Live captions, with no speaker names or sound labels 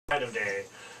light of day.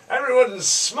 Everyone's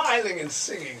smiling and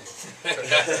singing. Tell me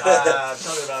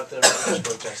about the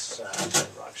protests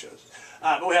rock shows.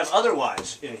 But we have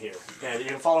Otherwise in here, and you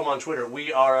can follow them on Twitter.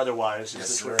 We are Otherwise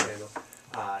is the Twitter handle.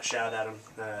 Shout at them.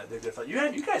 They're good fun.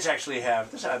 You guys actually have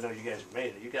this. I know you guys made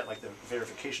it. You got like the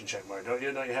verification check mark, don't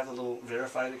you? Don't you have the little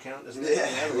verified account? Isn't it? Yeah,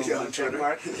 you have a little blue check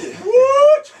mark. Yeah.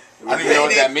 What? I don't even know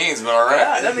what that means, but all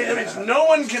right. Yeah, that means no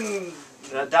one can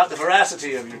doubt the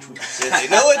veracity of your tweets. They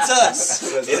know it's us.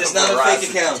 It is not a fake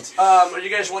account. You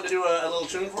guys want to do a little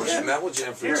tune for us? Yeah, Matt, we'll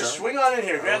jam for you. Here, swing on in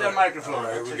here. Grab that microphone. All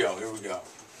right, here we go. Here we go.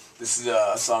 This is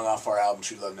a song off our album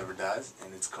True Love Never Dies,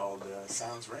 and it's called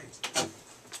Silence Reigns.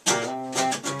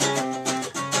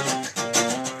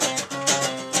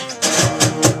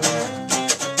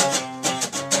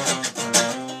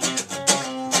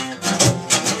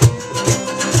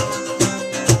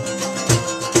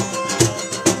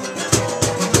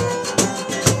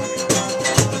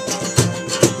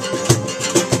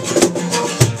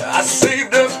 I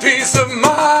saved a piece of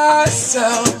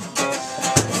myself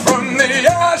from the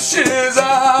ashes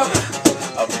of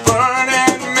a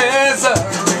burning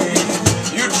misery.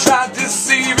 You tried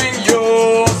deceiving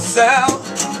yourself.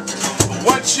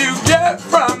 What you get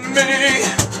from me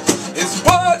is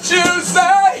what you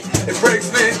say. It breaks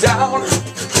me down.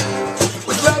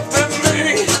 What's left of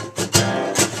me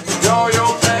and all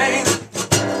your pain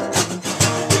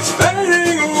is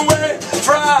fading away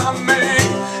from me.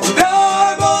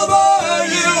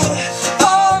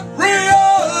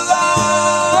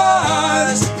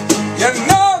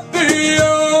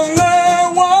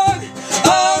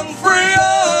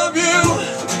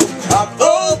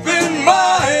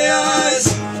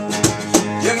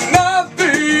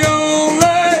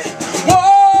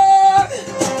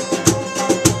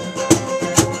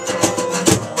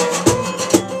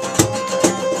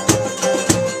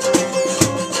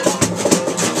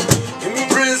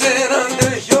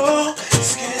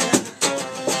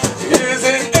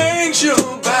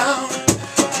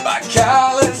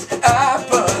 Callous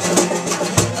apathy,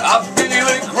 I feel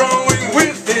it growing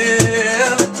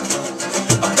within.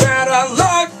 A better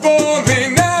life for me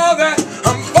now that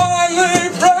I'm finally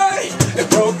free. It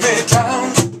broke me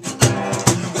down.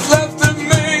 What's left of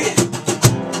me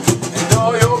and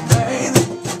all your pain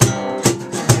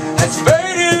has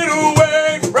faded away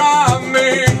from me.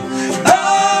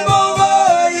 I'm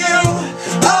over you.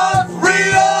 I've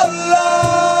realized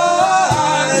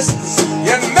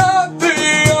you're not the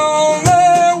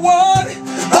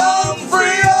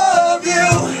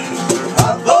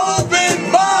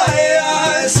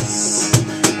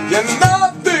You're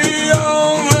not the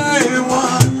only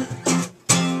one.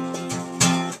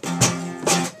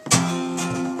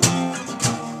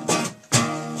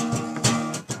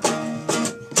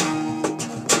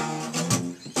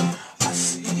 I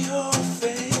see your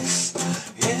face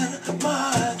in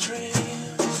my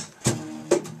dreams.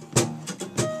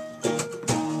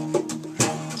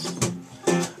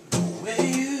 The way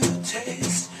you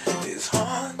taste is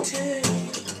haunting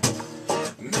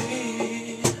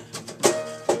me.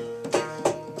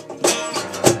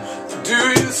 Do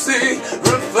you see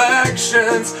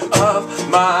reflections of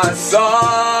my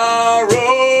sorrows?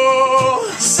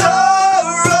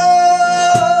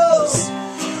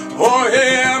 Or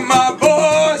hear my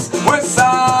voice when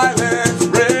silence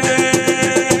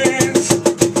reigns?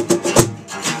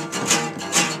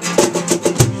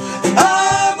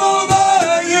 I'm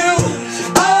over you.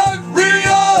 I've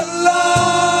realized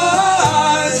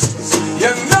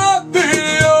you're not the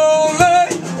only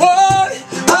one.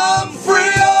 I'm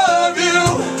free of you.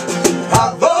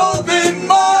 I've opened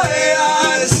my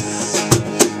eyes.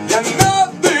 You're not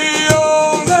the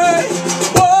only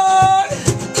one.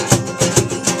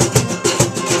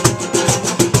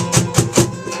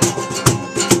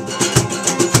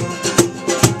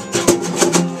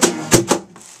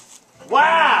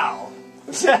 Wow!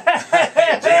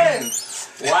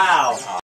 Wow!